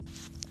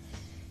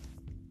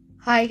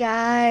Hi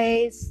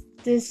guys,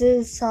 this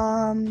is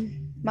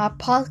my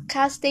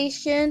podcast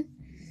station.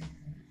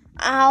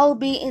 I'll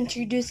be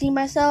introducing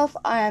myself.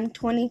 I am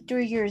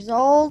 23 years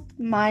old.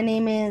 My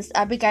name is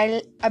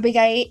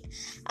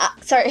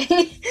sorry,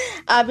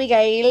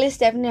 Abigail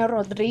Stephanie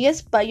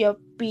Rodriguez, but yo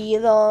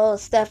pido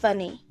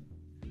Stephanie.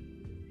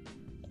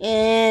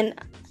 And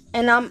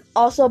I'm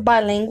also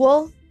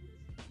bilingual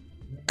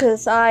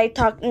because I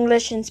talk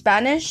English and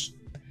Spanish.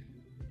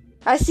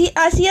 Así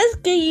es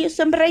que yo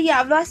siempre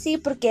hablo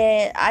así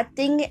porque I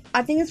think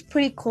it's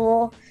pretty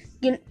cool,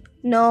 you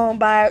know,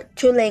 about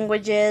two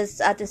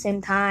languages at the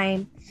same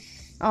time.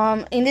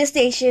 In this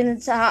station,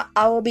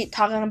 I will be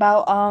talking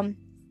about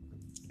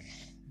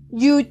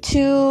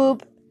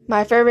YouTube,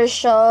 my favorite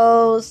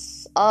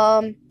shows.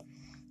 The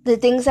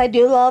things I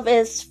do love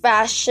is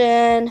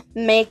fashion,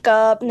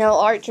 makeup, nail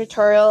art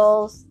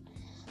tutorials.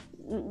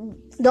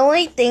 The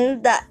only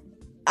thing that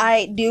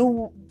I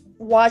do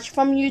watch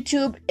from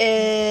YouTube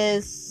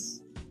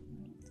is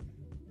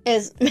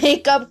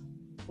makeup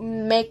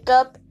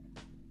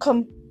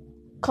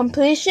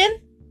completion.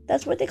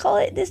 That's what they call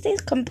it these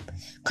days.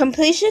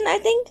 Completion, I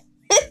think.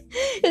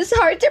 It's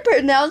hard to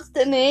pronounce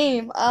the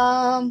name.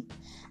 I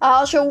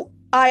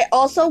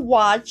also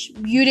watch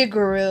beauty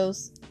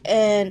gurus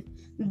and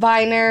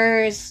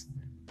Viners.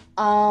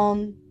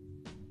 And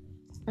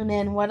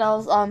then what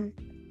else? I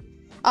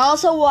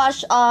also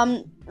watch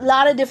a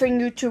lot of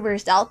different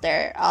YouTubers out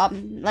there,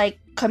 like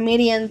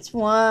comedians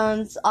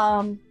ones,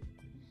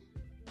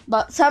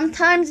 but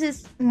sometimes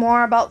it's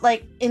more about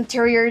like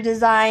interior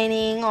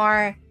designing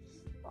or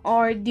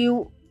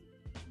do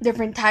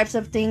different types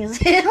of things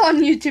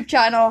on YouTube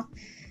channel.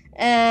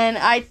 And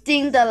I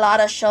think that a lot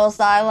of shows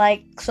that I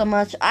like so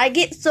much, I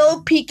get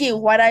so picky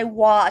what I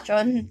watch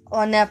on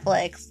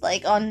Netflix,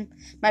 like on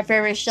my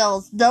favorite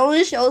shows. The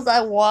only shows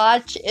I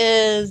watch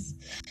is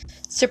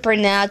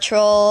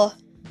Supernatural,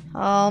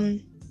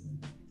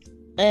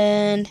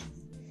 and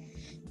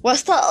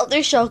what's the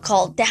other show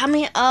called? Damn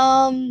it,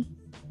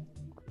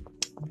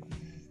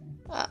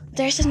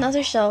 there's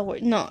another show where,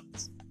 no, I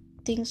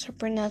think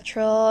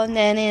Supernatural, and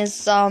then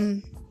is,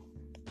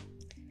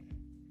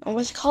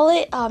 what's it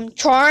called?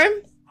 Charm?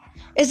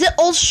 Is it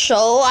old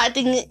show? I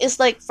think it's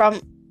like from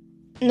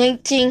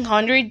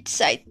 1900s,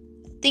 I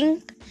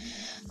think.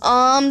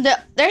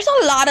 There's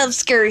a lot of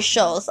scary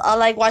shows. I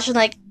like watching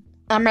like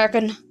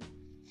American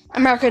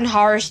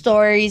Horror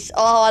Stories.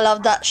 Oh, I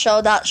love that show.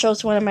 That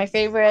show's one of my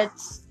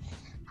favorites.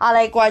 I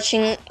like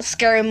watching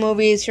scary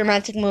movies,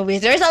 romantic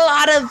movies. There's a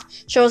lot of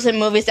shows and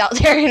movies out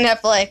there on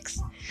Netflix.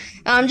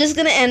 I'm just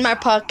gonna end my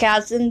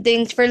podcast, and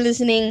thanks for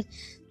listening.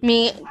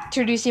 Me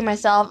introducing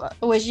myself.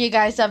 I wish you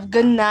guys have a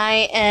good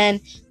night and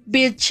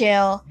be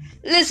chill.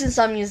 Listen to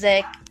some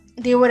music.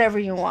 Do whatever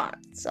you want.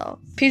 So,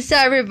 peace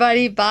out,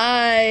 everybody.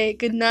 Bye.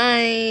 Good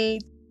night.